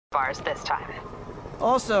bars this time.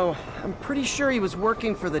 Also, I'm pretty sure he was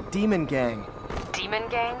working for the Demon Gang. Demon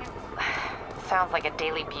Gang? Sounds like a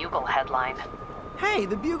Daily Bugle headline. Hey,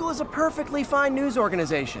 the Bugle is a perfectly fine news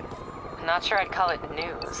organization. Not sure I'd call it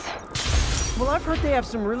news. Well, I've heard they have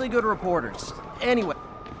some really good reporters. Anyway.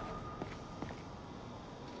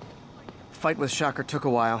 Fight with Shocker took a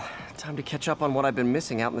while. Time to catch up on what I've been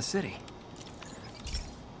missing out in the city.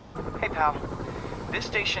 Hey, pal. This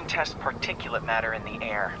station tests particulate matter in the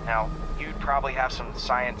air. Now, you'd probably have some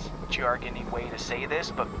science jargony way to say this,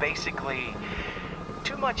 but basically,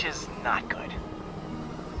 too much is not good.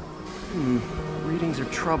 Readings are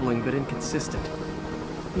troubling but inconsistent.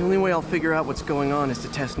 The only way I'll figure out what's going on is to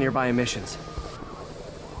test nearby emissions.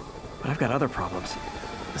 But I've got other problems.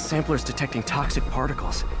 The sampler's detecting toxic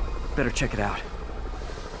particles. Better check it out.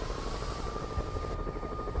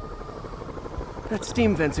 That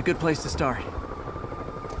steam vent's a good place to start.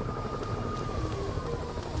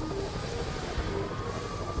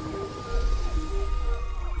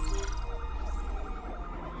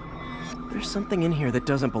 There's something in here that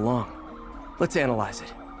doesn't belong. Let's analyze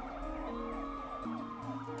it.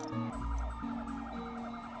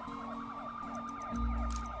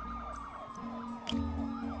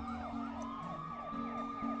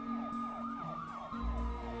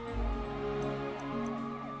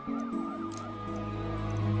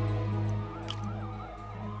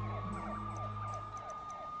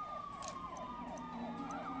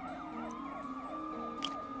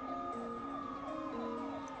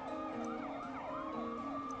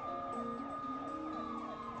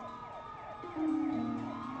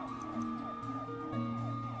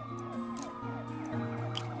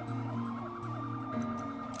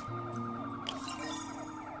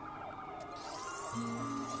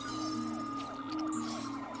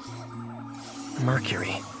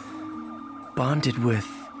 Mercury. Bonded with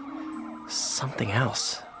something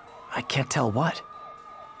else. I can't tell what.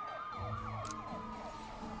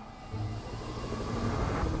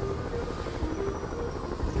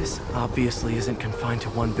 This obviously isn't confined to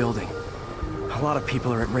one building. A lot of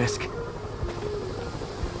people are at risk.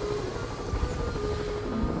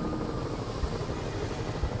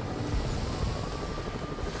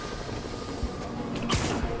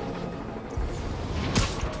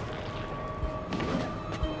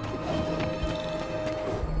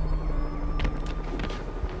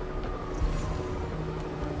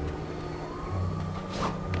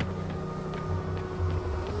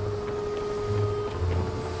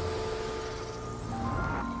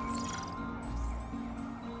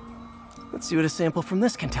 Let's see what a sample from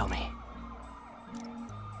this can tell me.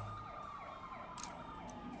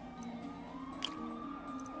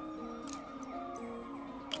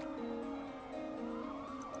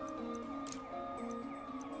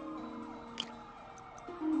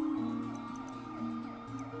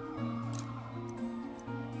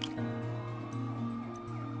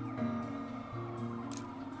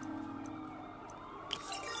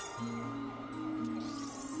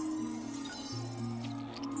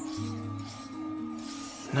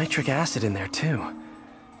 Nitric acid in there too,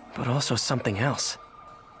 but also something else.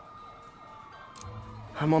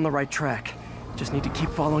 I'm on the right track. Just need to keep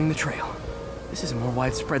following the trail. This is more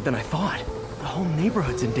widespread than I thought. The whole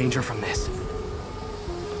neighborhood's in danger from this.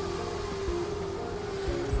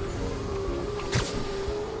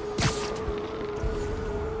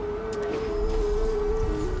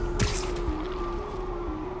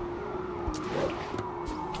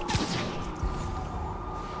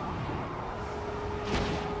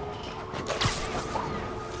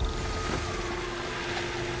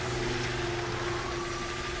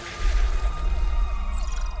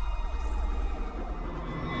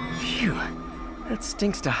 Phew, that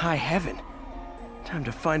stinks to high heaven. Time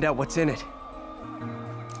to find out what's in it.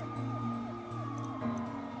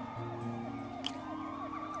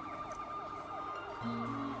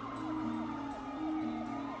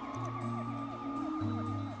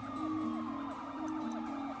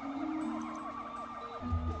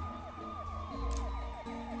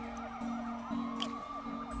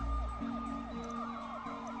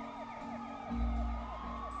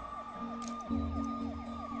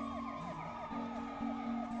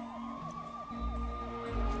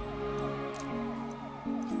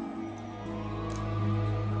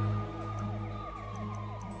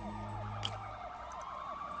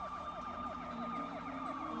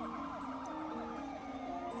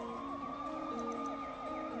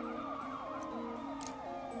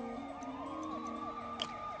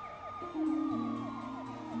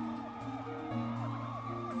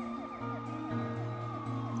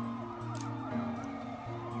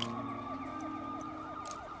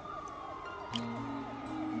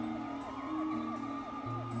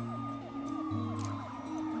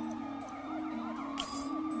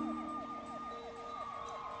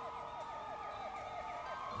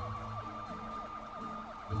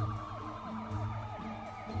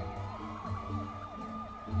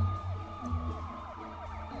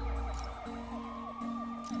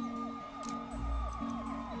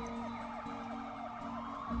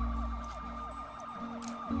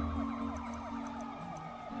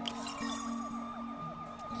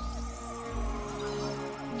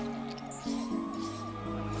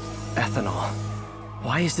 Ethanol.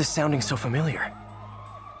 Why is this sounding so familiar?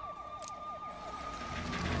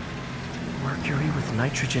 Mercury with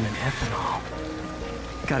nitrogen and ethanol.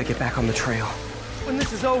 Gotta get back on the trail. When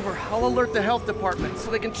this is over, I'll alert the health department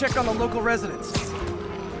so they can check on the local residents.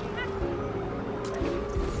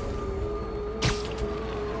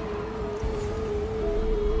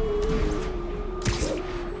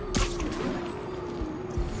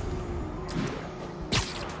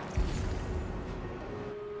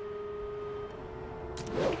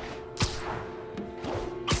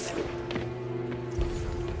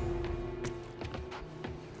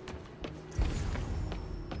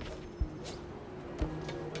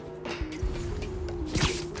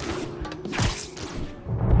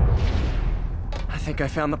 I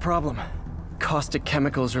found the problem. Caustic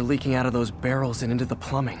chemicals are leaking out of those barrels and into the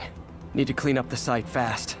plumbing. Need to clean up the site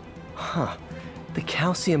fast. Huh. The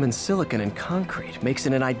calcium and silicon in concrete makes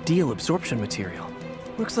it an ideal absorption material.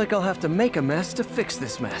 Looks like I'll have to make a mess to fix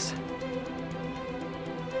this mess.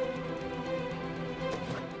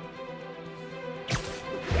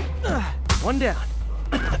 One down.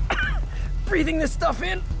 Breathing this stuff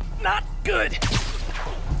in, not good.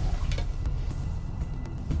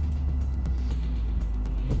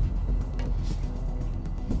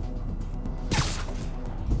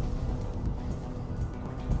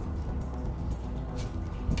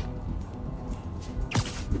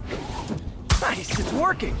 Nice, it's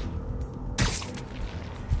working!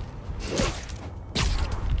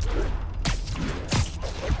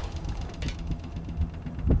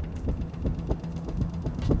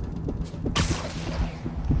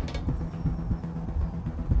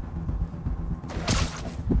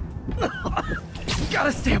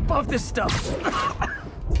 Gotta stay above this stuff!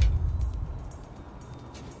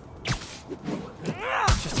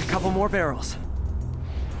 Just a couple more barrels.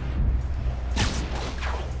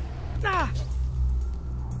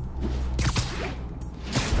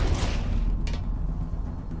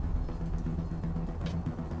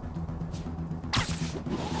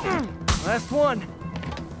 Last one.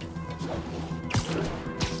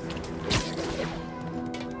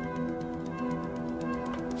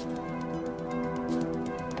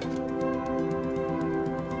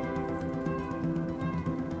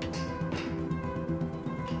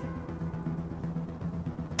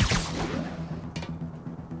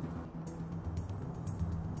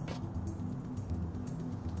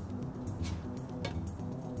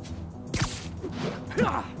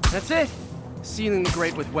 That's it. Sealing the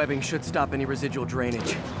grate with webbing should stop any residual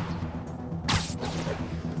drainage.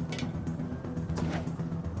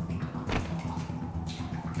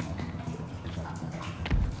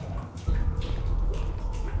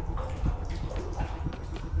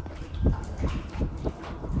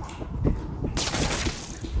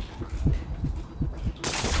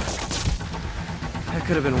 That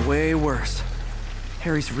could have been way worse.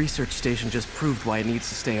 Harry's research station just proved why it needs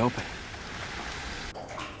to stay open.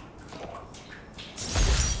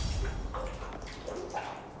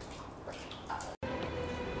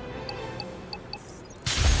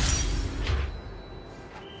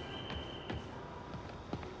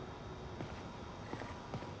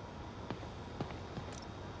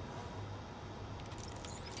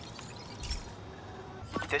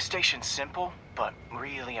 This station's simple, but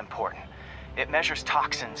really important. It measures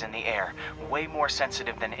toxins in the air, way more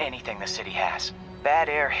sensitive than anything the city has. Bad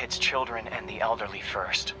air hits children and the elderly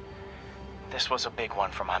first. This was a big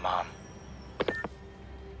one for my mom.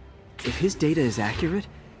 If his data is accurate,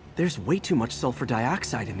 there's way too much sulfur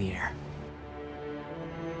dioxide in the air.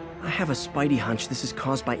 I have a spidey hunch this is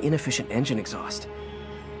caused by inefficient engine exhaust.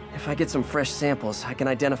 If I get some fresh samples, I can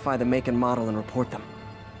identify the make and model and report them.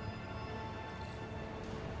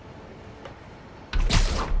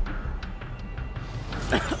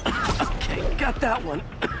 Okay, got that one.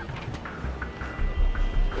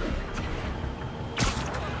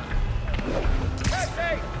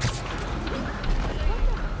 Hey!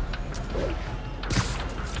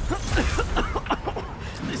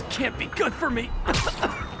 This can't be good for me.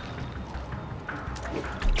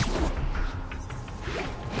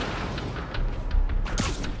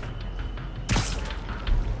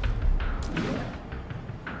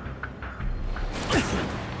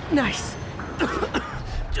 Nice.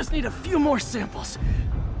 Just need a few more samples.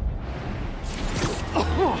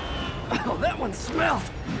 Oh, that one smelled.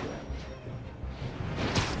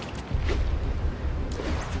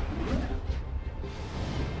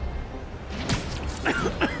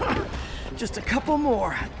 Just a couple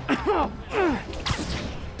more.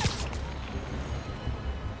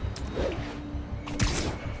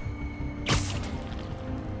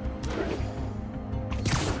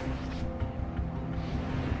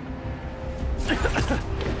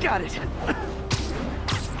 Got it.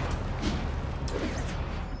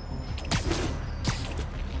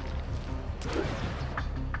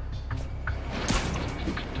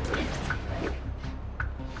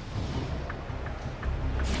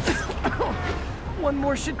 One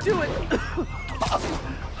more should do it.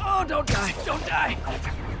 Oh, don't die, don't die.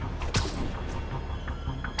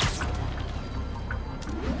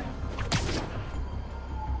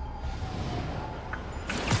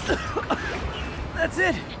 That's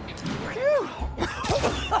it. Phew.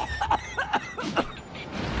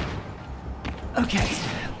 Okay,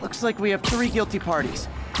 looks like we have 3 guilty parties.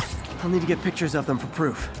 I'll need to get pictures of them for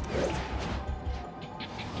proof.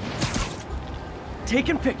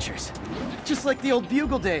 Taking pictures. Just like the old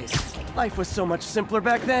Bugle days. Life was so much simpler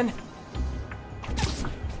back then.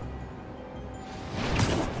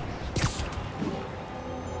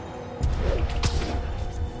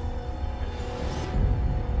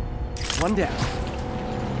 One down.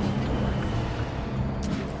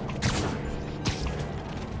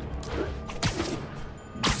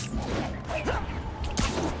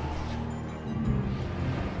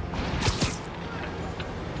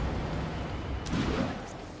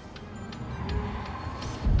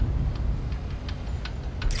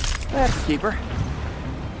 That's a keeper.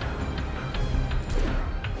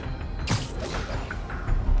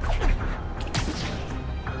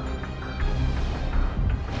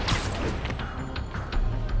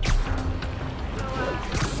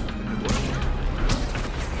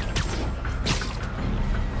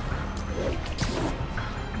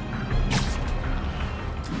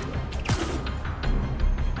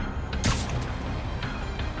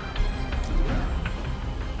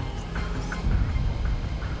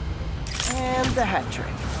 The hat trick.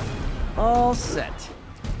 All set.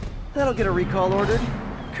 That'll get a recall ordered,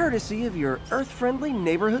 courtesy of your Earth-friendly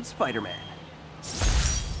neighborhood Spider-Man.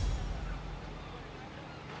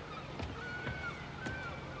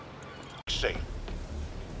 Safe.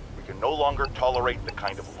 We can no longer tolerate the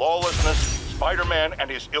kind of lawlessness Spider-Man and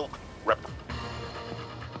his ilk represent.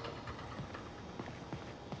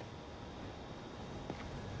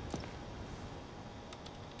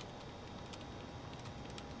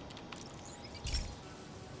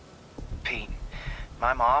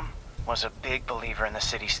 My mom was a big believer in the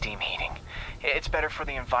city's steam heating. It's better for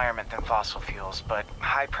the environment than fossil fuels, but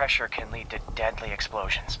high pressure can lead to deadly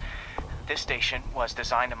explosions. This station was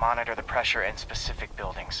designed to monitor the pressure in specific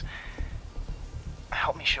buildings.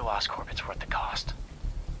 Help me show Oscorp it's worth the cost.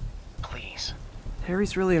 Please.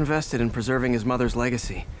 Harry's really invested in preserving his mother's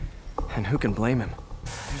legacy. And who can blame him?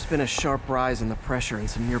 There's been a sharp rise in the pressure in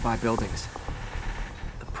some nearby buildings.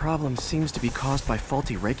 The problem seems to be caused by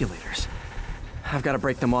faulty regulators. I've got to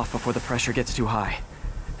break them off before the pressure gets too high,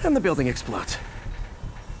 and the building explodes.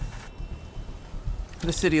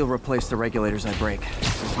 The city will replace the regulators I break.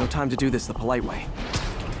 There's no time to do this the polite way.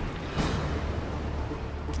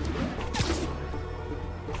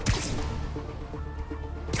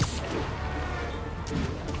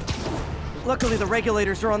 Luckily, the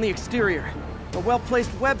regulators are on the exterior. A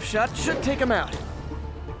well-placed web shot should take them out.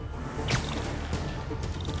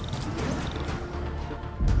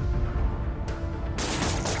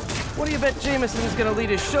 What do you bet Jameson's gonna lead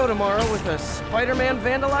his show tomorrow with a Spider-Man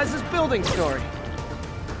vandalizes building story?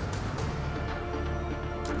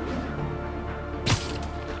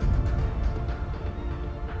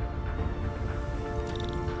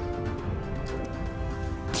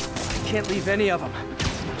 I can't leave any of them.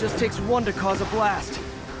 It just takes one to cause a blast.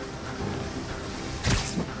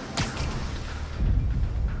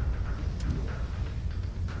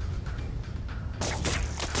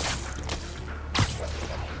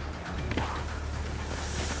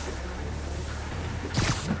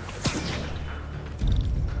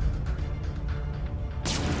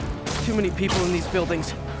 Too many people in these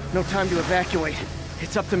buildings. No time to evacuate.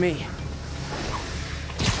 It's up to me.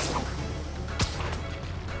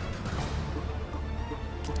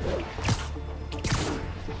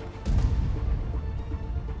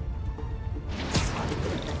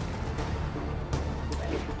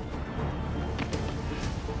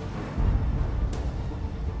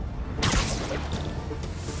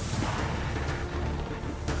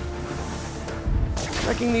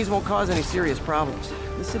 Wrecking these won't cause any serious problems.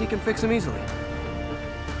 The city can fix them easily.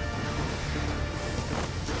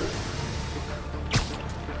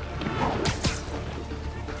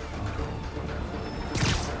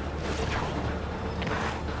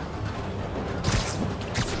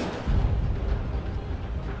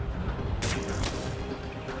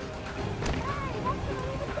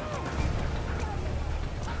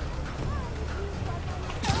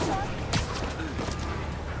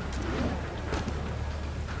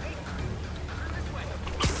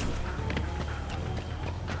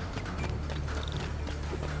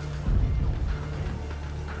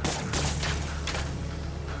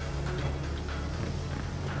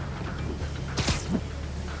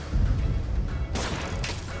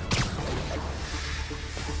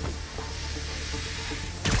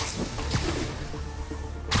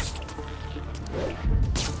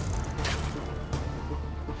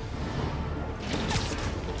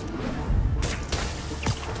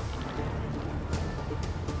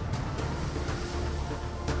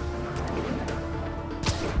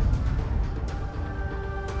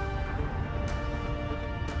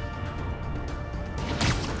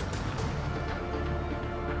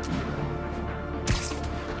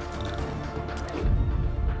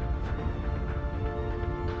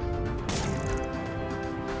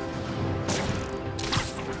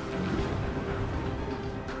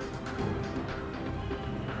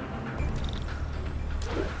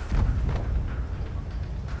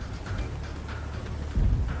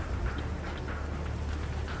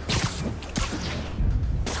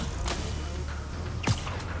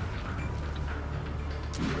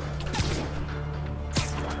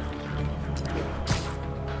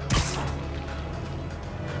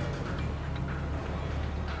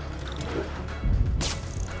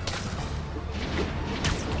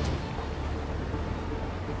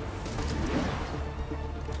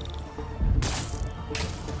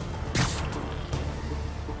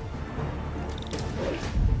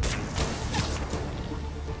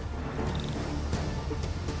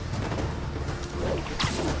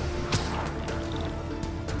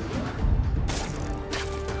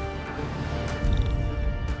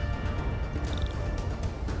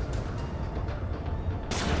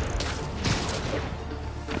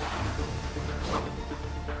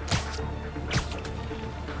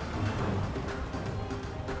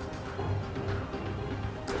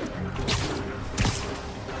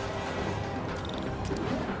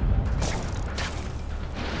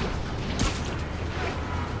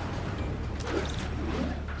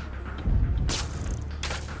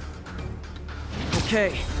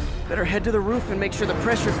 Okay, better head to the roof and make sure the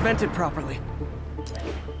pressure's vented properly.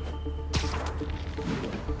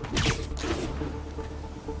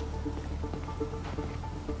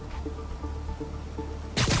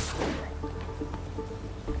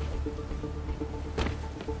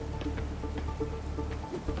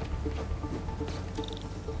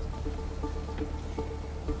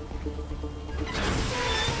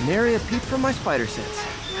 Nary a peep from my spider sense.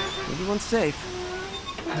 Everyone's safe.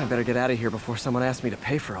 I better get out of here before someone asks me to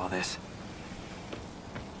pay for all this.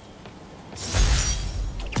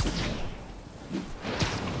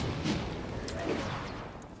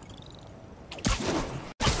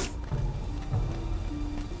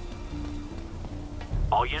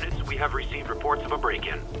 All units, we have received reports of a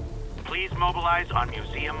break-in. Please mobilize on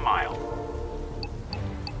Museum Mile.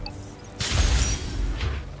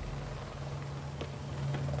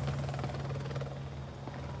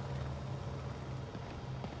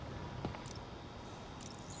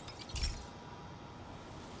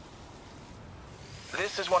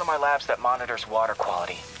 This is one of my labs that monitors water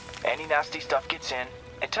quality. Any nasty stuff gets in,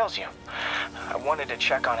 it tells you. I wanted to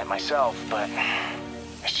check on it myself, but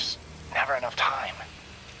there's just never enough time.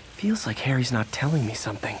 Feels like Harry's not telling me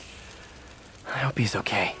something. I hope he's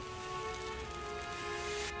okay.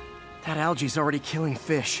 That algae's already killing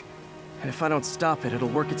fish. And if I don't stop it, it'll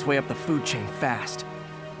work its way up the food chain fast.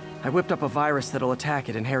 I whipped up a virus that'll attack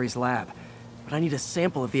it in Harry's lab. But I need a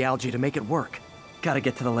sample of the algae to make it work. Gotta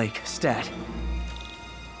get to the lake, stat.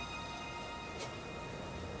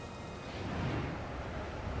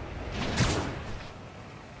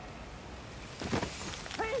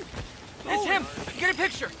 It's him! Get a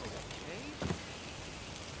picture!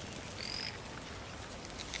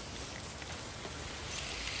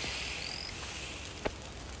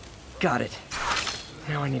 Got it.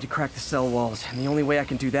 Now I need to crack the cell walls, and the only way I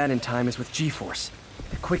can do that in time is with G-force.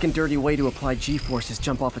 The quick and dirty way to apply G-force is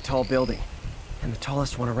jump off a tall building. And the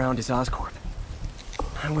tallest one around is Oscorp.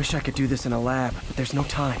 I wish I could do this in a lab, but there's no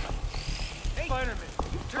time. Hey, Spider-Man,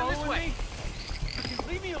 you turn this way! Just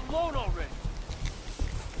leave me alone already!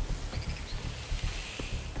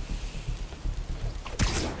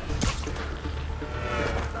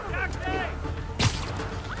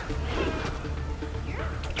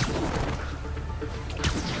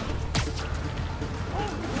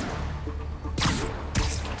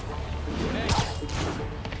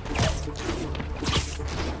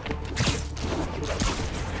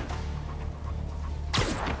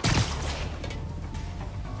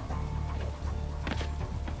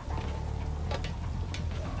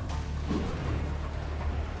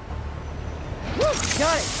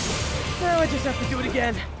 Got it! Now I just have to do it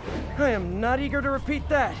again. I am not eager to repeat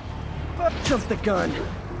that. But jump the gun.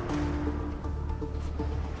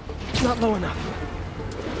 Not low enough.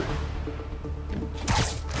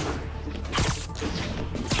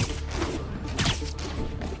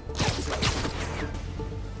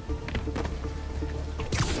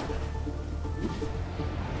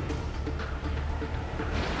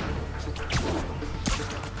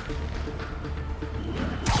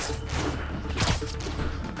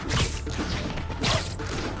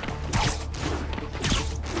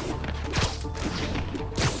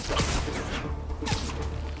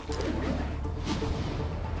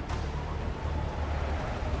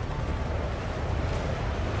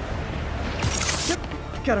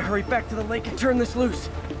 Gotta hurry back to the lake and turn this loose.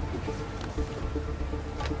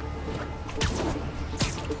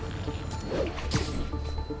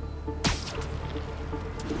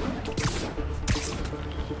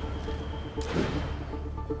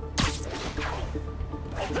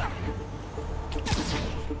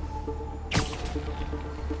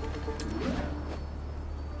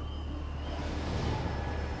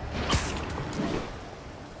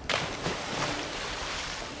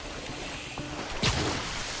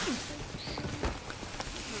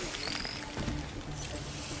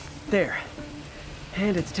 There.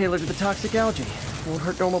 And it's tailored to the toxic algae. Won't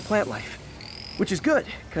hurt normal plant life. Which is good,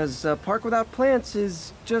 because a park without plants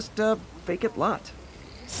is just a vacant lot.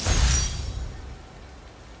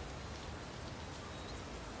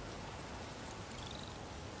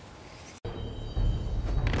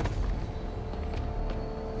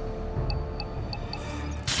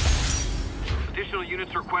 Additional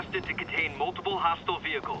units requested to contain multiple hostile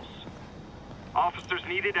vehicles. Officers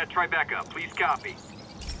needed at Tribeca. Please copy.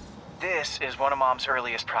 This is one of Mom's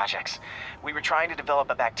earliest projects. We were trying to develop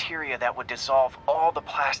a bacteria that would dissolve all the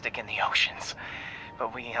plastic in the oceans.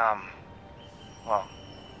 But well,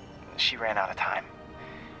 she ran out of time.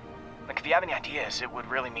 Like, if you have any ideas, it would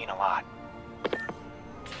really mean a lot.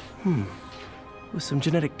 With some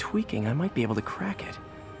genetic tweaking, I might be able to crack it.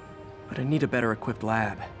 But I need a better equipped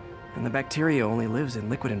lab. and the bacteria only lives in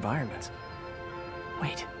liquid environments.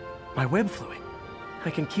 Wait, my web fluid. I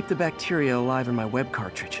can keep the bacteria alive in my web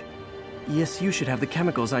cartridge. ESU should have the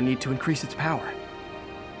chemicals I need to increase its power.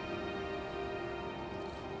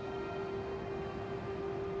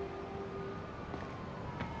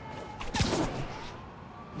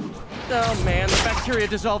 Oh man, the bacteria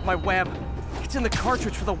dissolved my web. It's in the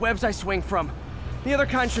cartridge for the webs I swing from. The other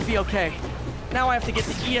kind should be okay. Now I have to get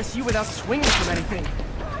the ESU without swinging from anything.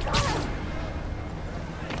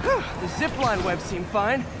 The zipline webs seem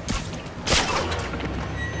fine.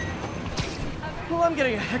 Well, I'm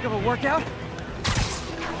getting a heck of a workout.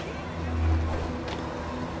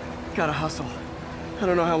 Gotta hustle. I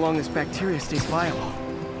don't know how long this bacteria stays viable.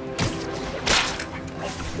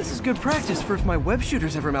 This is good practice for if my web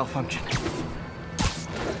shooters ever malfunction.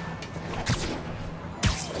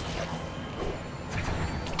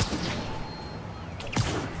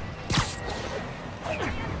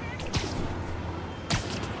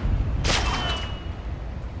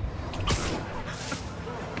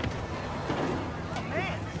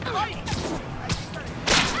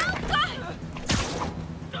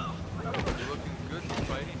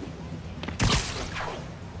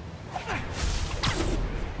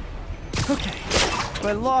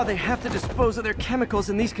 By law, they have to dispose of their chemicals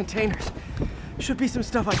in these containers. Should be some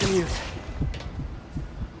stuff I can use.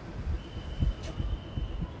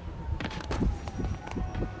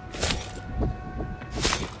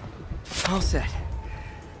 All set.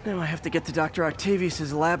 Now I have to get to Dr.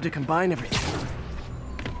 Octavius's lab to combine everything.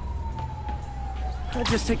 I'll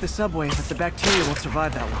just take the subway, but the bacteria won't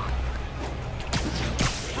survive that long.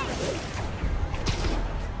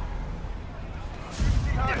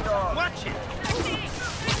 Watch it!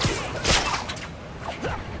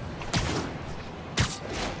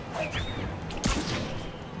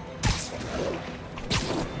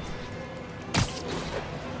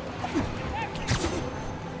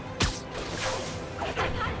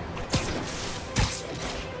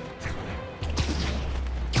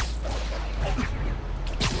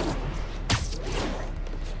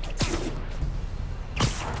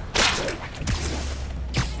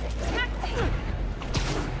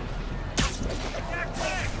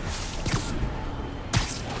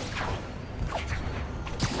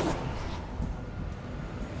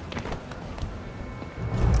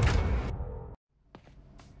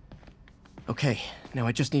 Okay, now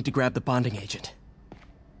I just need to grab the bonding agent.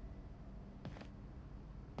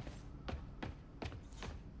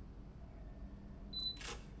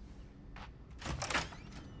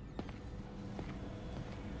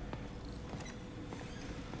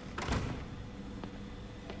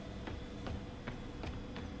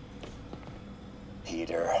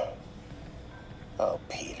 Peter. Oh,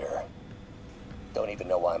 Peter. Don't even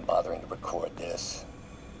know why I'm bothering to record this.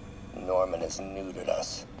 Norman has neutered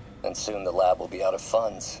us. And soon the lab will be out of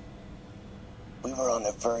funds. We were on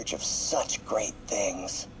the verge of such great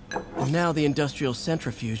things. And now the industrial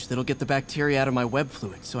centrifuge that'll get the bacteria out of my web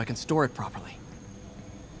fluid so I can store it properly.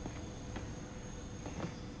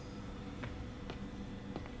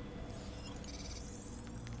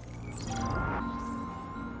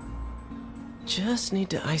 Just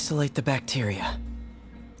need to isolate the bacteria.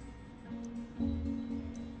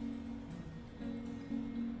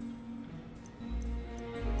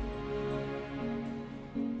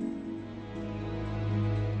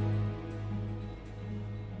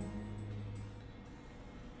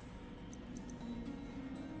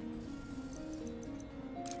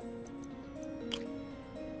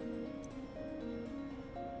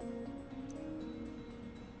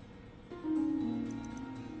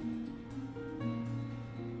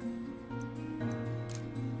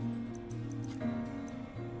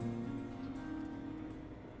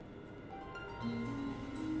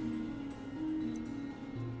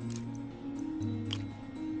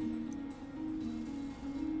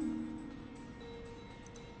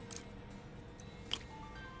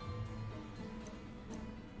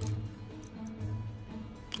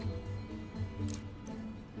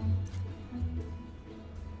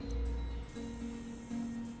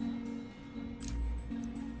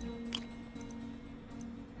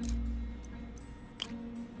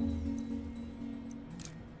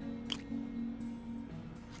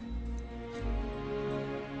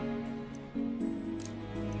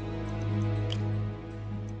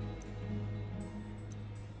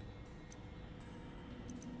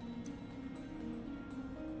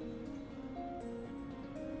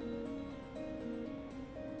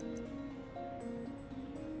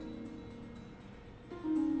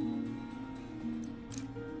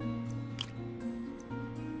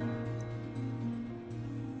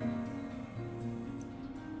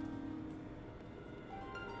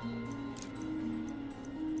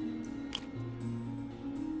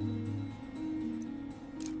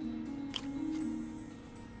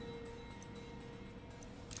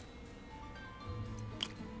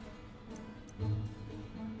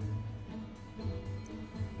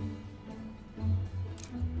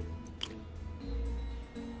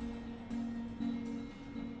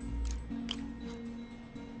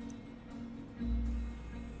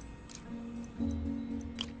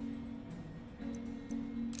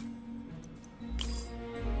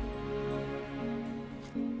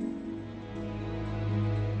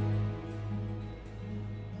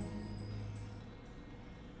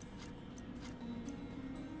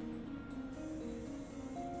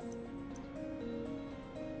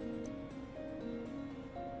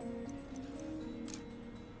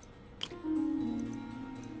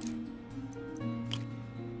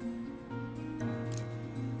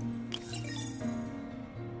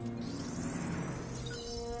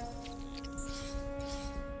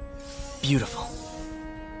 Beautiful.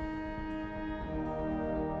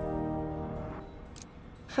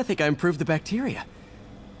 I think I improved the bacteria,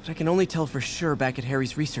 but I can only tell for sure back at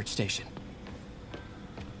Harry's research station.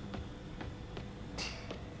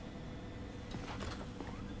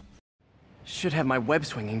 Should have my web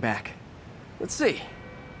swinging back. Let's see.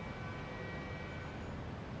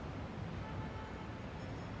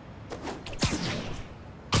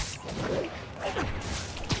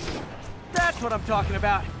 That's what I'm talking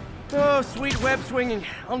about. Oh, sweet web swinging.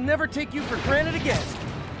 I'll never take you for granted again.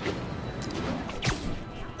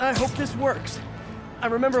 I hope this works. I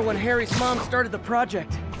remember when Harry's mom started the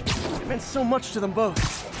project. It meant so much to them both.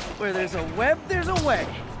 Where there's a web, there's a way.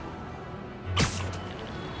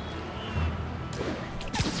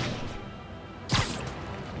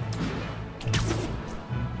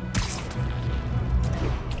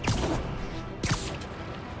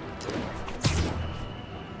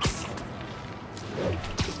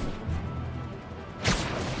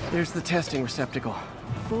 There's the testing receptacle,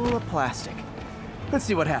 full of plastic. Let's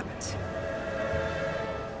see what happens.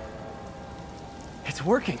 It's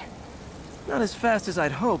working. Not as fast as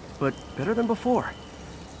I'd hoped, but better than before.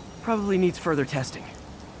 Probably needs further testing.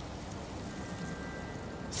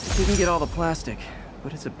 Didn't get all the plastic,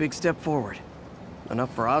 but it's a big step forward.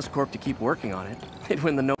 Enough for Oscorp to keep working on it. They'd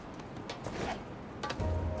win the no-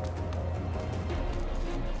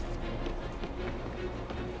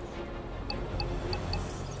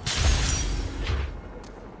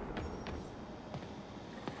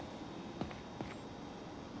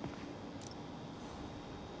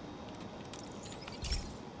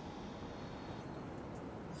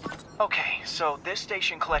 Okay, so this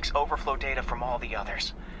station collects overflow data from all the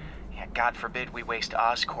others. Yeah, God forbid we waste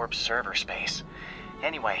Oscorp's server space.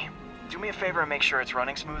 Anyway, do me a favor and make sure it's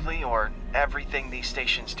running smoothly, or everything these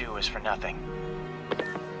stations do is for nothing.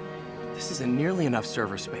 This isn't nearly enough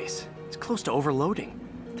server space. It's close to overloading.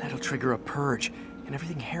 That'll trigger a purge, and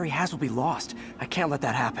everything Harry has will be lost. I can't let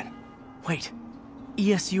that happen. Wait.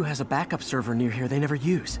 ESU has a backup server near here they never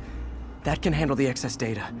use. That can handle the excess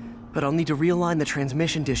data. But I'll need to realign the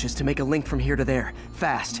transmission dishes to make a link from here to there,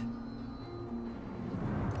 fast.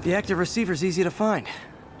 The active receiver's easy to find.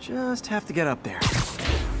 Just have to get up there.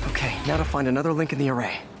 Okay, now to find another link in the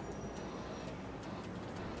array.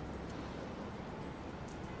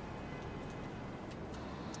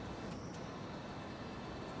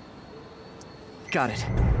 Got it.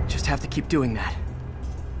 Just have to keep doing that.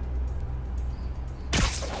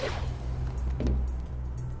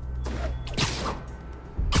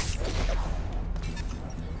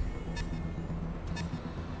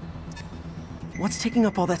 What's taking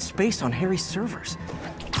up all that space on Harry's servers?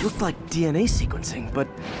 Looked like DNA sequencing, but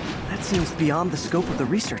that seems beyond the scope of the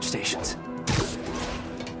research stations.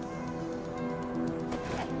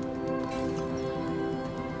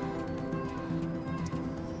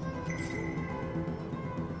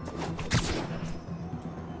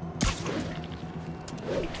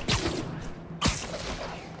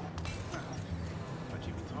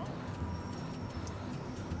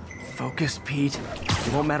 Focus, Pete.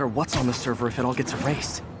 It won't matter what's on the server if it all gets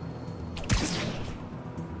erased.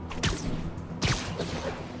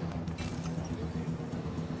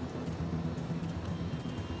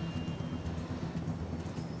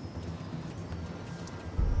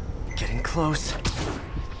 Getting close.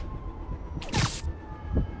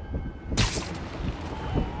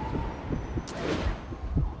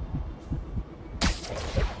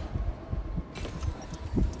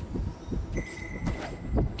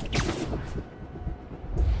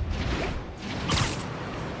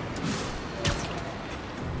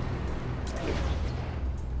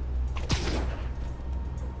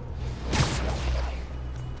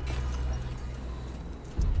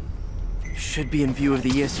 Should be in view of the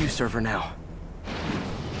ESU server now.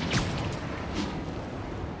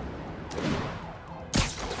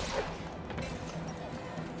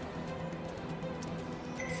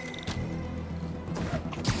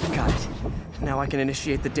 Got it. Now I can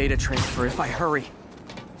initiate the data transfer if I hurry.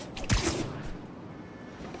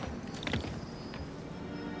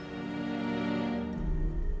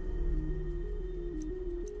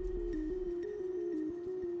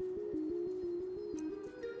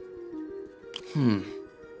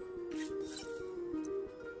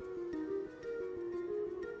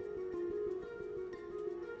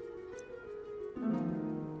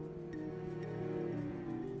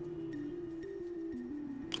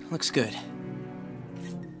 Looks good.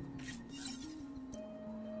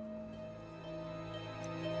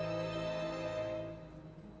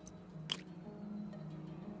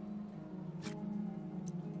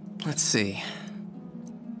 Let's see.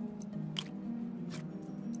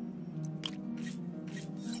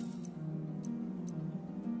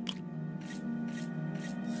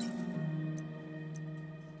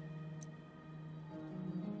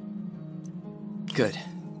 Good.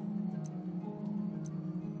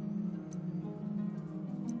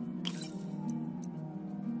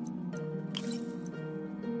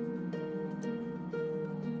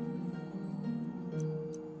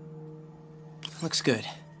 Looks good.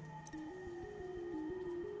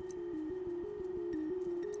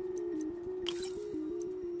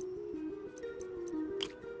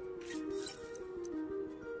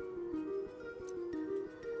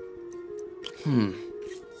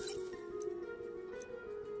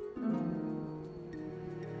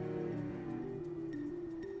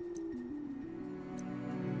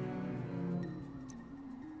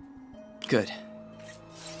 Good.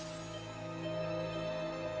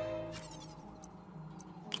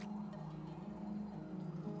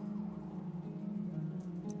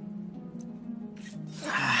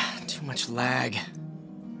 Too much lag.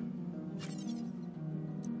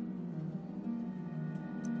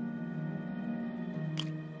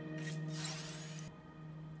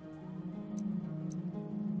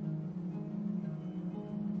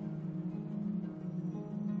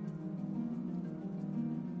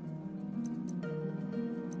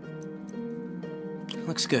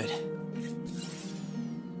 Looks good.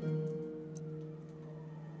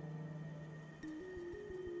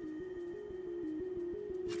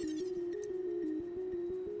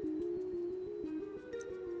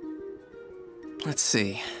 Let's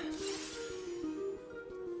see.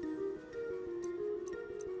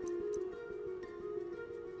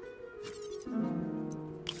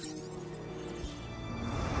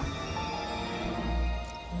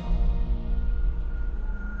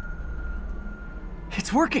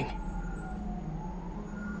 It's working!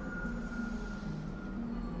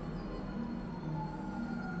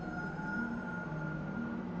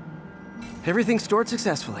 Everything's stored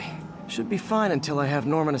successfully. Should be fine until I have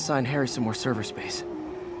Norman assign Harry some more server space.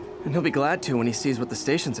 And he'll be glad to when he sees what the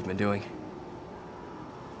stations have been doing.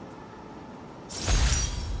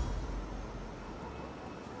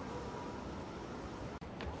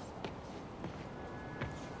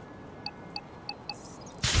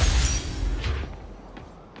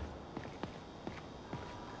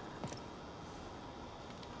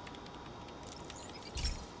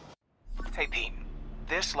 Hey, Pete.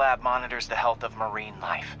 This lab monitors the health of marine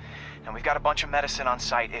life, and we've got a bunch of medicine on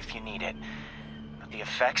site if you need it. But the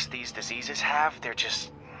effects these diseases have,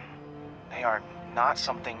 they are not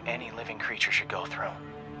something any living creature should go through.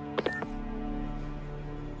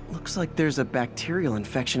 Looks like there's a bacterial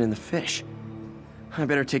infection in the fish. I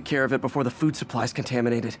better take care of it before the food supply's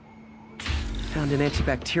contaminated. Found an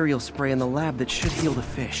antibacterial spray in the lab that should heal the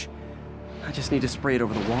fish. I just need to spray it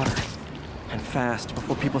over the water. And fast,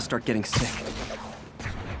 before people start getting sick.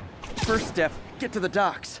 First step, get to the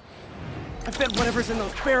docks. I bet whatever's in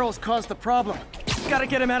those barrels caused the problem. Gotta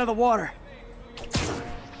get him out of the water.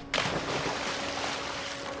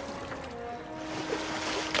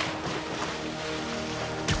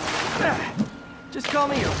 Just call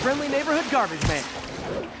me your friendly neighborhood garbage man.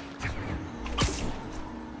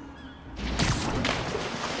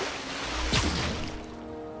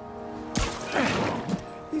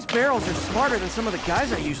 These barrels are smarter than some of the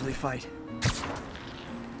guys I usually fight.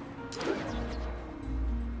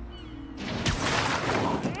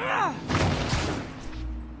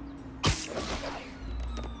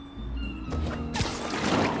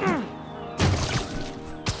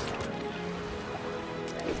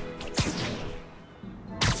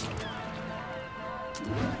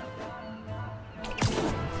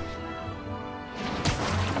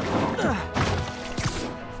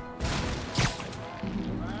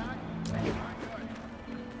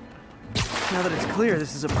 Now that it's clear,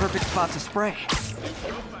 this is a perfect spot to spray.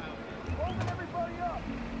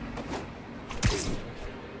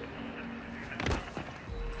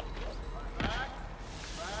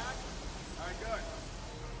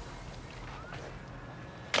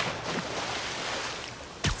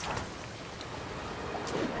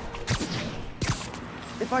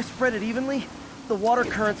 If I spread it evenly, the water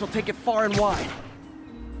currents will take it far and wide.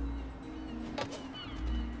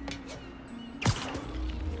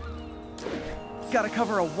 Gotta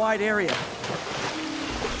cover a wide area.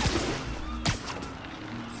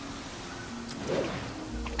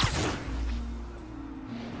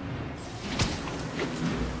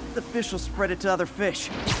 The fish will spread it to other fish,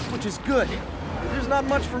 which is good. There's not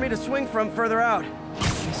much for me to swing from further out.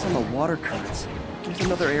 Based on the water currents, there's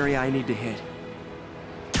another area I need to hit.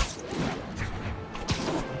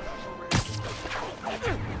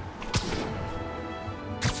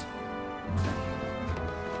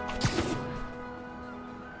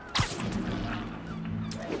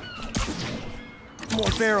 More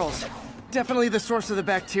barrels. Definitely the source of the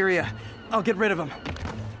bacteria. I'll get rid of them.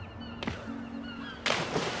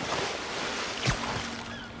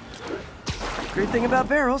 Great thing about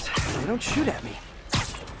barrels, they don't shoot at me.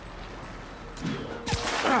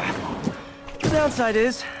 The downside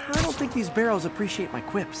is, I don't think these barrels appreciate my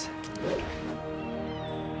quips.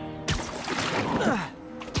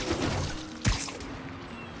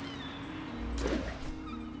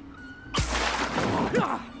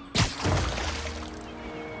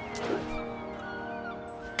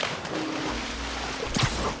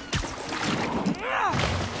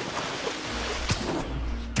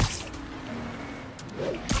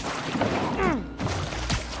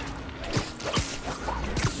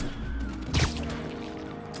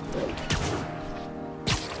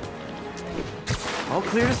 All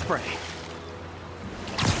clear to spray.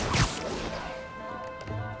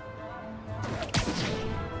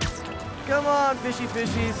 Come on, fishy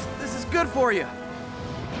fishies. This is good for you.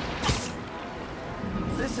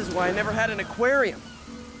 This is why I never had an aquarium.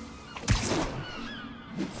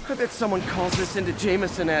 I bet someone calls this into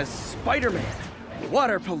Jameson as Spider-Man,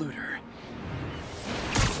 water polluter.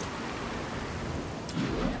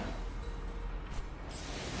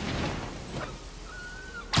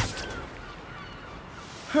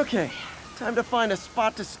 Okay, time to find a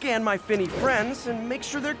spot to scan my finny friends and make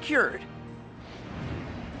sure they're cured.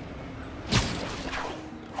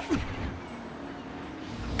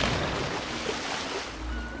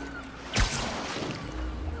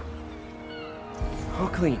 All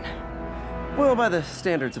clean. Well, by the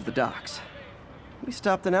standards of the docks. We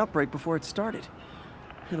stopped an outbreak before it started.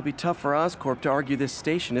 It'll be tough for Oscorp to argue this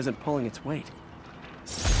station isn't pulling its weight.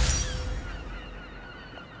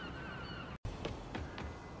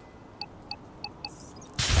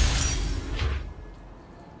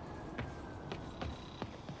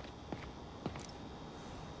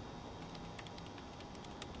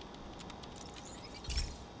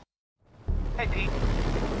 Hey, Pete.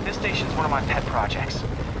 This station's one of my pet projects.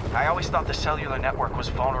 I always thought the cellular network was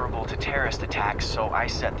vulnerable to terrorist attacks, so I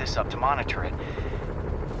set this up to monitor it.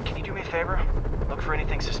 Can you do me a favor? Look for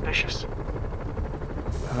anything suspicious.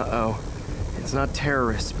 Uh-oh. It's not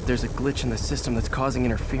terrorists, but there's a glitch in the system that's causing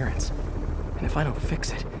interference. And if I don't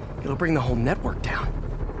fix it, it'll bring the whole network down.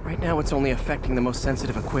 Right now, it's only affecting the most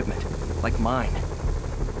sensitive equipment, like mine.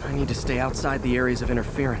 I need to stay outside the areas of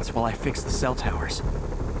interference while I fix the cell towers.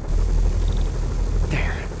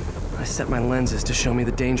 There. I set my lenses to show me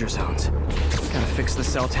the danger zones. Gotta fix the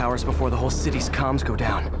cell towers before the whole city's comms go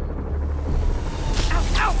down. Ow,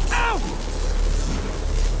 ow, ow!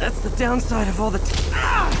 That's the downside of all the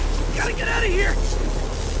gotta get out of here!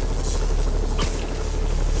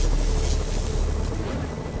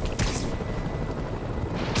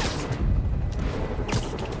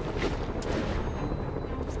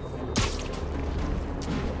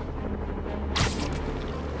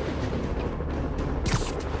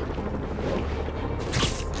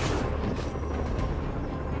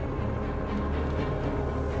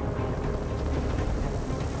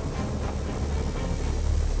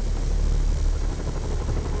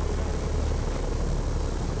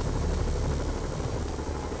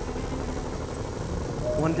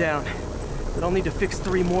 One down, but I'll need to fix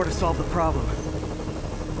 3 more to solve the problem.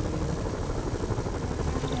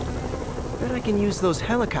 Bet I can use those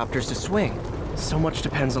helicopters to swing. So much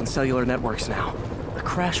depends on cellular networks now. A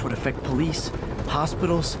crash would affect police,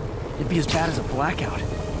 hospitals. It'd be as bad as a blackout.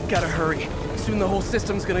 Gotta hurry. Soon the whole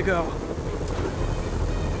system's gonna go.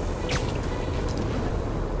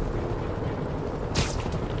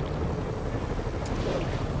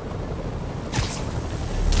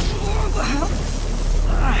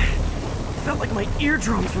 Felt like my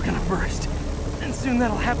eardrums were gonna burst. And soon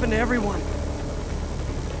that'll happen to everyone.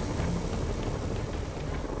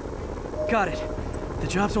 Got it. The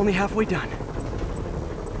job's only halfway done.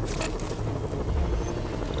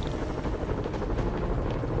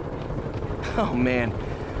 Oh man,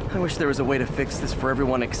 I wish there was a way to fix this for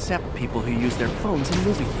everyone except people who use their phones in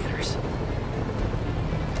movie theaters.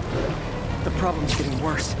 The problem's getting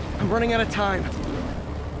worse. I'm running out of time.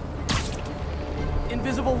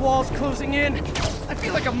 Invisible walls closing in. I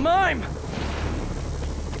feel like a mime.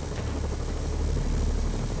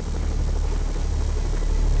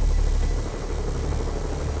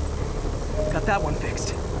 Got that one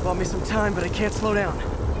fixed. Bought me some time, but I can't slow down.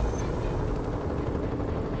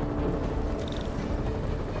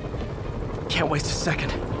 Can't waste a second.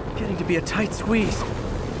 Getting to be a tight squeeze.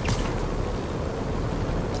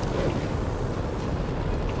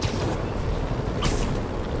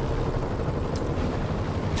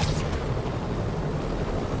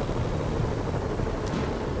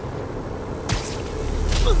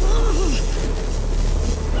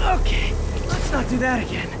 Okay, let's not do that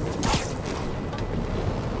again.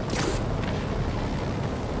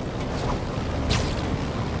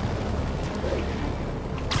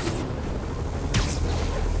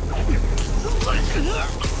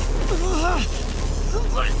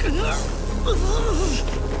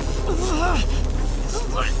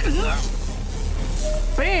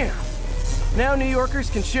 Bam! Now New Yorkers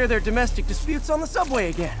can share their domestic disputes on the subway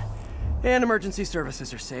again. And emergency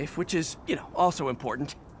services are safe, which is, also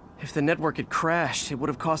important. If the network had crashed, it would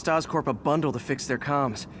have cost Oscorp a bundle to fix their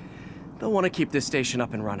comms. They'll want to keep this station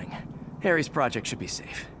up and running. Harry's project should be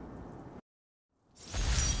safe.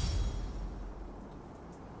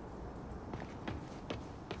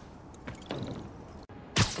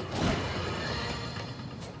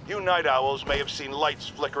 You night owls may have seen lights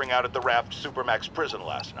flickering out at the Raft Supermax prison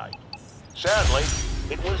last night. Sadly,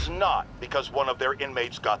 it was not because one of their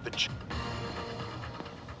inmates got the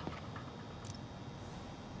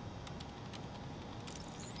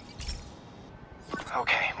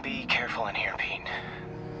Okay, be careful in here, Pete.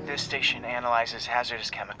 This station analyzes hazardous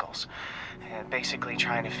chemicals, basically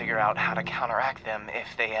trying to figure out how to counteract them if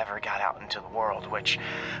they ever got out into the world, which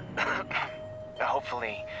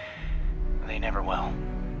hopefully they never will.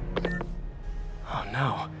 Oh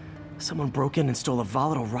no. Someone broke in and stole a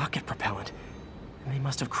volatile rocket propellant. And they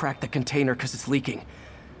must have cracked the container because it's leaking.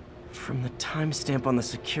 From the timestamp on the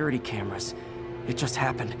security cameras, it just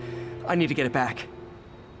happened. I need to get it back.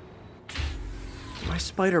 My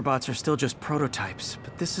spider bots are still just prototypes,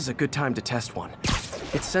 but this is a good time to test one.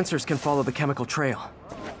 Its sensors can follow the chemical trail.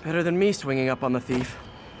 Better than me swinging up on the thief.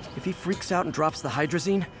 If he freaks out and drops the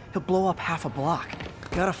hydrazine, he'll blow up half a block.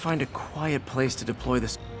 Gotta find a quiet place to deploy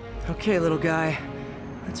this. Okay, little guy.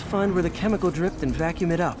 Let's find where the chemical dripped and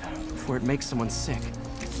vacuum it up before it makes someone sick.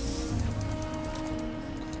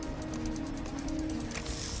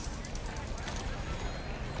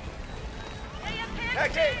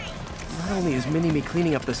 Not only is Mini-Me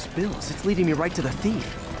cleaning up the spills, it's leading me right to the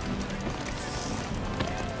thief.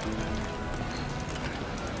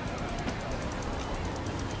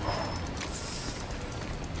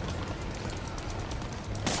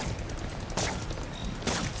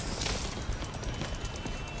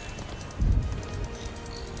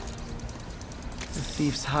 The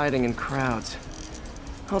thief's hiding in crowds.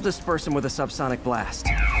 I'll disperse him with a subsonic blast.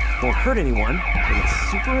 Won't hurt anyone, but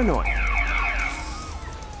it's super annoying.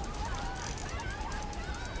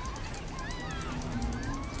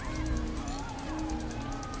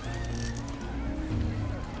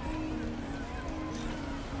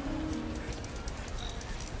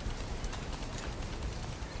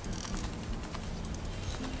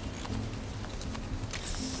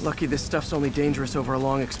 Lucky this stuff's only dangerous over a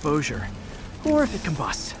long exposure. Or if it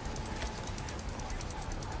combusts.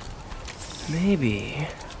 Maybe...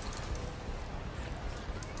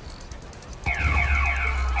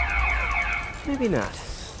 maybe not.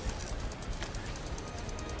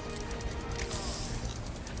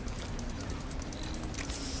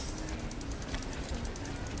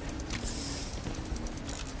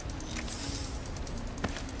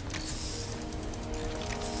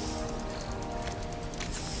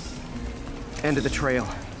 End of the trail.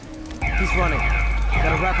 He's running.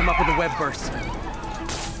 Gotta wrap him up with a web burst. Webs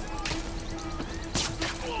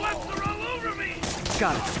are all over me!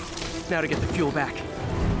 Got it. Now to get the fuel back. Get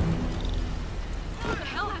the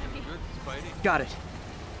hell out of me! Got it.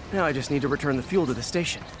 Now I just need to return the fuel to the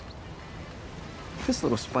station. This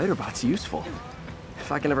little spider bot's useful.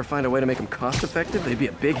 If I can ever find a way to make them cost-effective, they'd be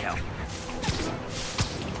a big help.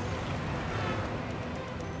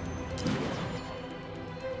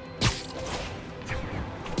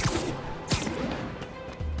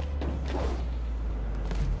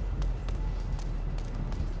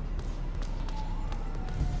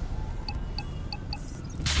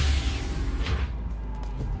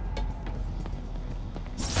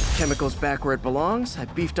 Chemicals back where it belongs. I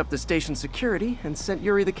beefed up the station security and sent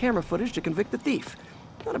Yuri the camera footage to convict the thief.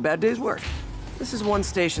 Not a bad day's work. This is one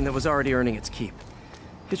station that was already earning its keep.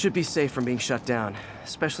 It should be safe from being shut down,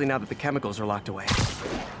 especially now that the chemicals are locked away.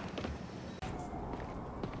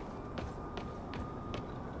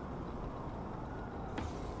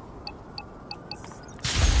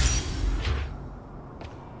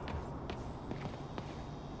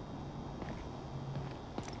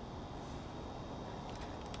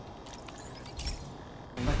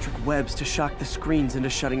 Webs to shock the screens into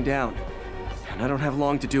shutting down. And I don't have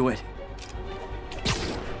long to do it.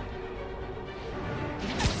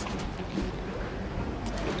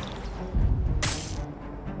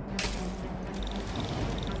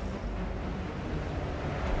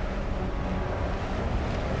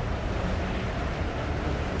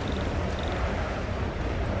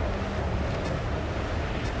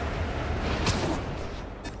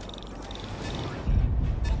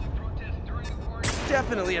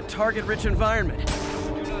 Definitely a target-rich environment.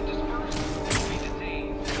 Do not disperse. Be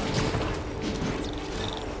detained.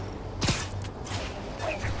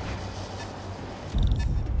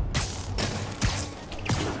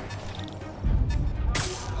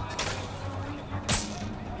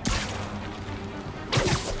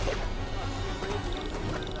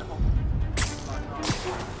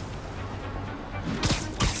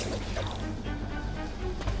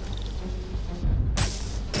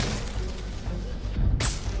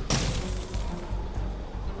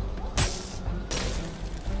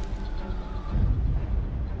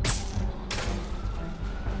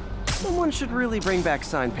 Someone should really bring back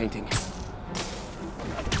sign painting.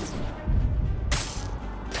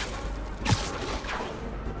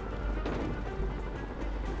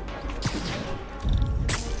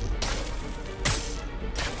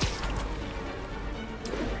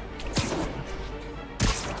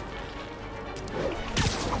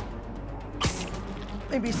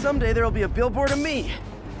 Maybe someday there'll be a billboard of me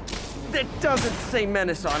that doesn't say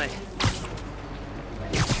Menace on it.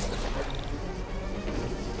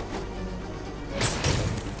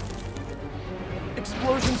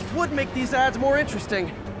 Explosions would make these ads more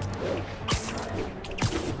interesting.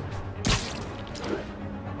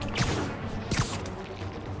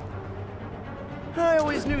 I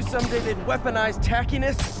always knew someday they'd weaponize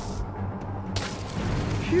tackiness.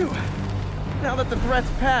 Phew. Now that the threat's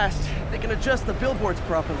passed, they can adjust the billboards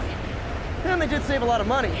properly. And they did save a lot of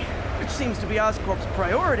money, which seems to be Oscorp's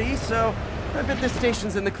priority, so I bet this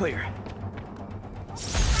station's in the clear.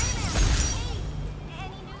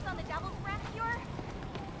 Any news on the Devil's Breath cure?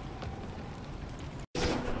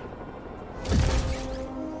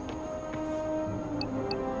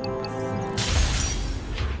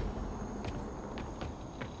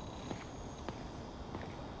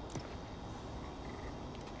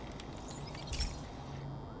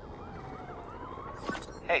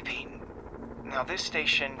 Hey, Pete. Now, this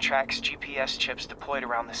station tracks GPS chips deployed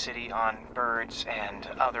around the city on birds and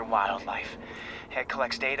other wildlife. It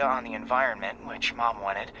collects data on the environment, which Mom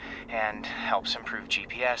wanted, and helps improve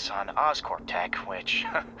GPS on Oscorp tech, which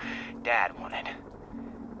Dad wanted.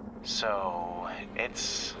 So,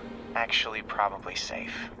 it's actually probably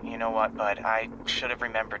safe. You know what, bud? I should have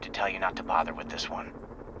remembered to tell you not to bother with this one.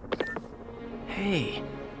 Hey,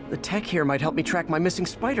 the tech here might help me track my missing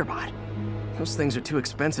spider-bot. Those things are too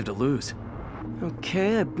expensive to lose.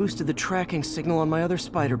 Okay, I boosted the tracking signal on my other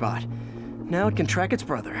spider-bot. Now it can track its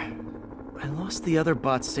brother. I lost the other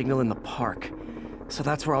bot's signal in the park, so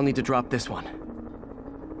that's where I'll need to drop this one.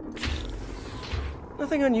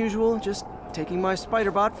 Nothing unusual, just taking my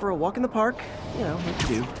spider-bot for a walk in the park. You know, what to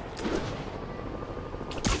do.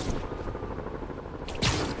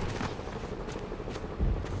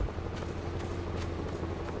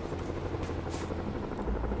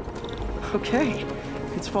 Okay,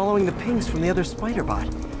 it's following the pings from the other spider-bot.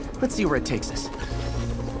 Let's see where it takes us.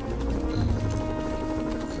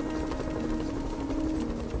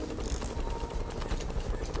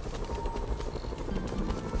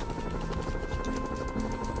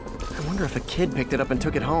 I wonder if a kid picked it up and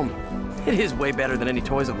took it home. It is way better than any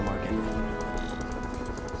toys on the market.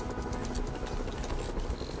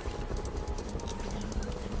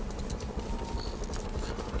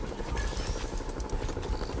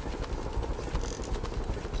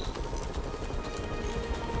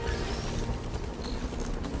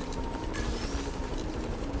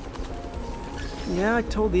 Yeah, I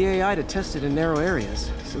told the AI to test it in narrow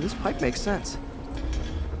areas, so this pipe makes sense.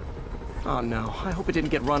 Oh no, I hope it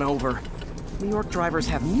didn't get run over. New York drivers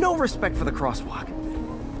have no respect for the crosswalk.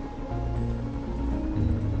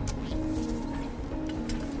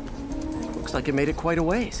 Looks like it made it quite a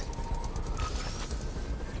ways.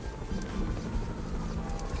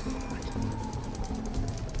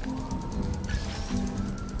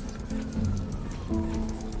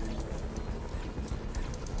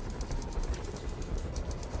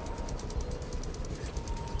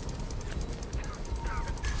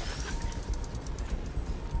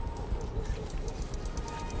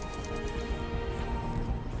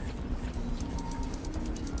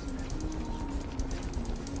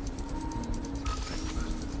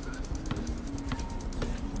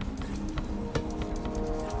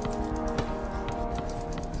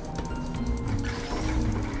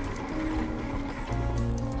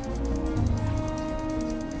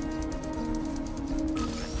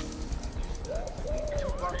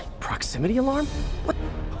 Proximity alarm? What?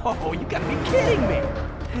 Oh, you gotta be kidding me!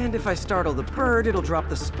 And if I startle the bird, it'll drop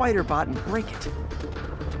the spider bot and break it.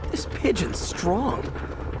 This pigeon's strong.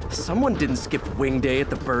 Someone didn't skip wing day at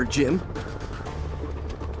the bird gym.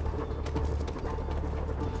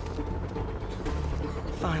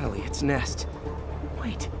 Finally, its nest.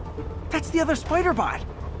 Wait, that's the other spider bot!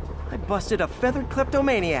 I busted a feathered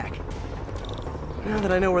kleptomaniac. Now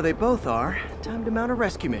that I know where they both are, time to mount a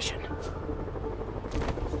rescue mission.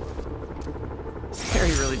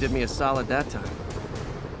 Harry really did me a solid that time.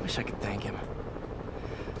 Wish I could thank him.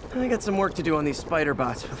 I got some work to do on these spider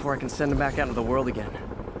bots before I can send them back out into the world again.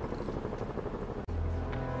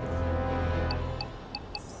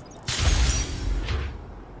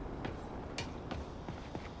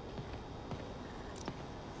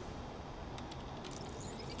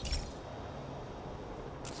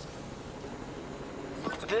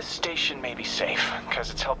 This station may be safe, because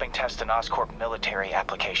it's helping test an Oscorp military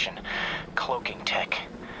application, cloaking tech.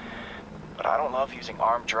 But I don't love using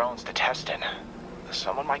armed drones to test in.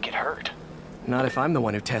 Someone might get hurt. Not if I'm the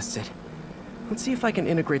one who tests it. Let's see if I can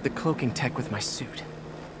integrate the cloaking tech with my suit.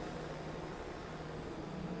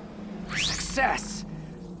 Success!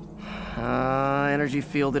 Energy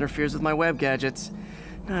field interferes with my web gadgets.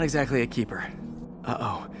 Not exactly a keeper.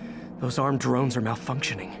 Uh-oh. Those armed drones are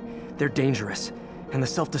malfunctioning. They're dangerous, and the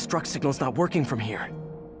self-destruct signal's not working from here.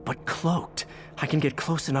 But cloaked, I can get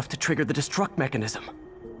close enough to trigger the destruct mechanism.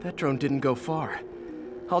 That drone didn't go far.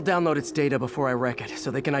 I'll download its data before I wreck it, so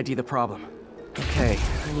they can ID the problem. Okay,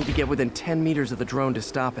 I need to get within 10 meters of the drone to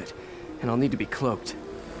stop it, and I'll need to be cloaked.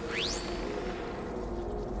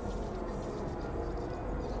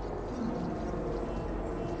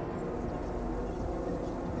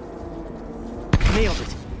 Nailed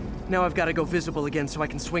it! Now I've got to go visible again so I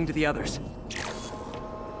can swing to the others.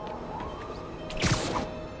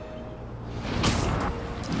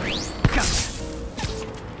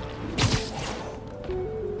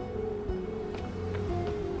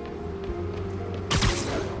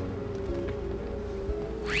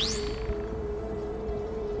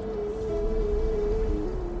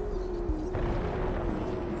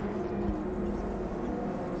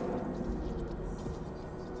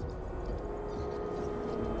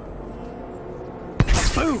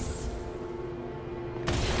 Boom!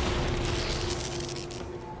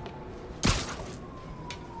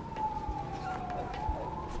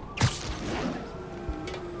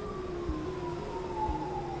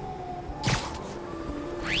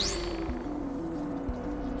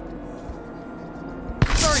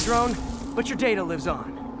 Sorry, drone, but your data lives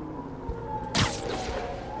on.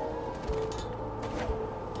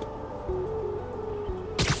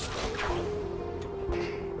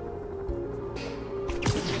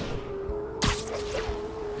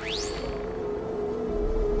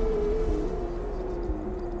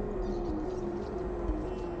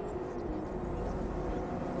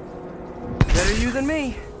 Better you than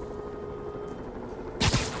me.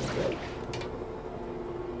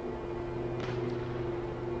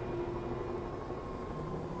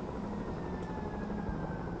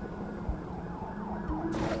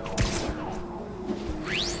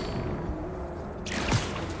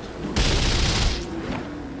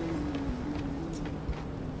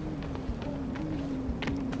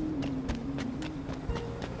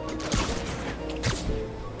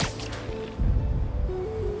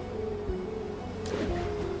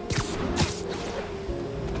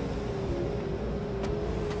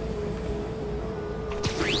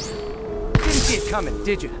 Coming,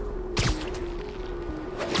 did you?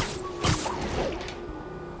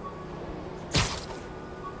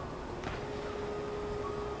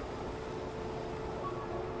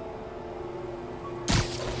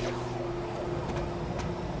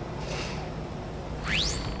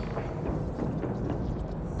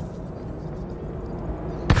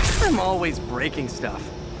 I'm always breaking stuff.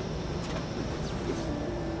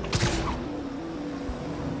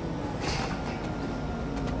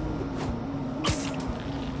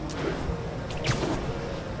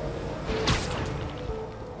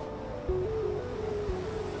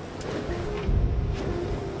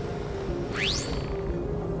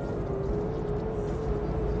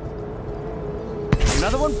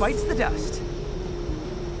 Another one bites the dust.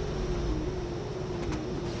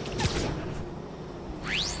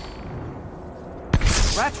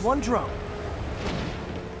 Scratch one drone.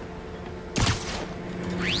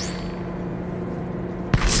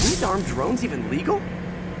 Are these armed drones even legal?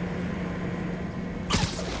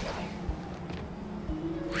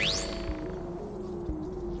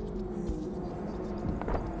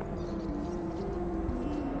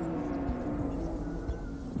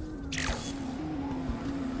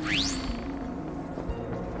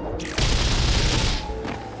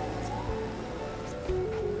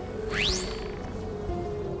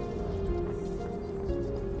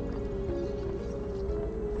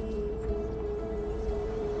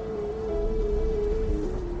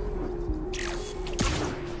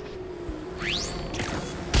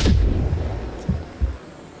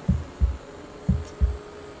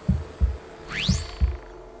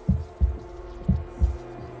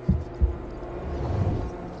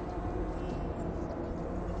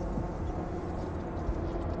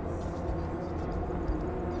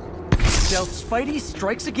 Stealth Spidey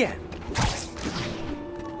strikes again.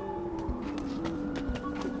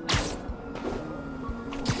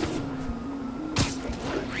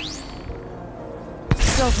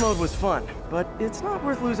 Stealth mode was fun, but it's not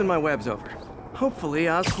worth losing my webs over. Hopefully,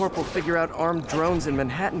 Oscorp will figure out armed drones in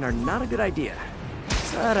Manhattan are not a good idea.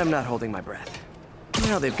 But I'm not holding my breath.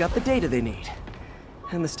 Now they've got the data they need.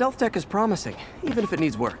 And the stealth tech is promising, even if it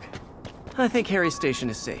needs work. I think Harry's station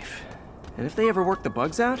is safe. And if they ever work the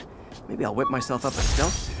bugs out, maybe I'll whip myself up a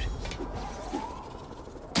stealth